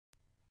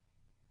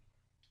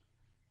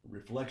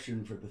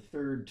Reflection for the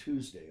third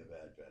Tuesday of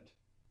Advent.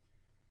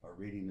 Our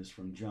reading is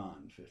from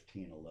John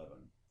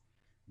 15:11.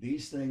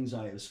 These things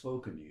I have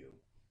spoken to you,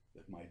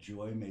 that my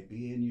joy may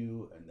be in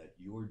you and that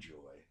your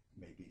joy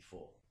may be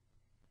full.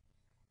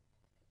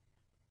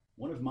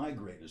 One of my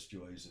greatest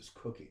joys is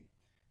cooking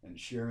and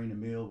sharing a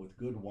meal with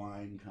good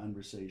wine,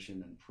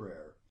 conversation, and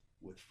prayer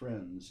with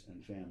friends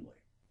and family.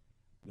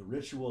 The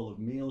ritual of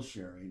meal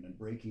sharing and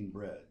breaking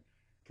bread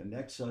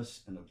connects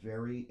us in a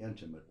very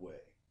intimate way,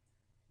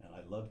 and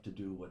I love to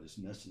do what is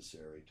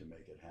necessary to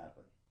make it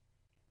happen.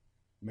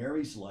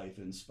 Mary's life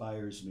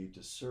inspires me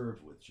to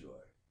serve with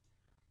joy.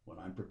 When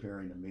I'm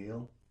preparing a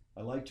meal,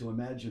 I like to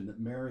imagine that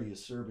Mary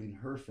is serving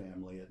her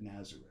family at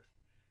Nazareth.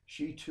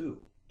 She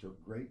too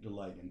took great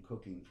delight in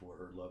cooking for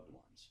her loved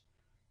ones.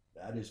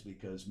 That is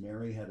because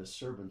Mary had a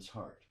servant's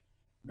heart.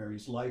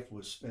 Mary's life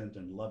was spent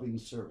in loving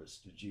service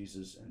to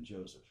Jesus and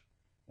Joseph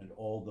and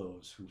all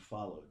those who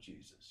followed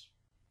Jesus.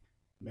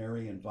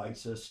 Mary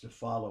invites us to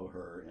follow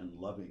her in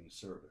loving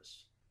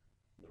service.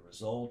 The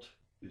result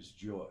is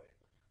joy,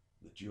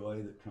 the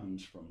joy that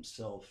comes from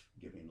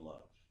self-giving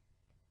love.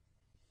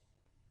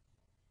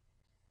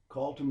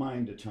 Call to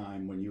mind a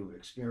time when you have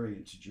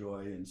experienced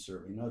joy in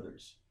serving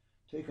others.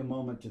 Take a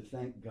moment to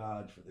thank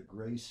God for the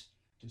grace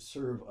to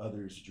serve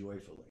others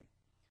joyfully.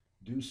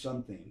 Do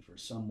something for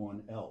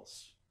someone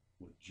else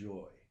with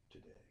joy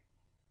today.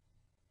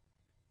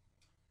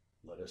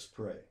 Let us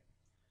pray.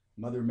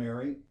 Mother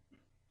Mary,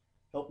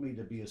 help me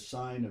to be a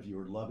sign of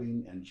your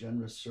loving and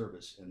generous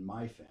service in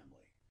my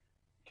family,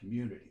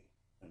 community,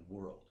 and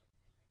world,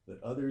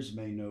 that others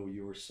may know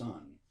your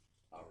Son,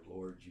 our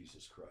Lord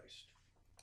Jesus Christ.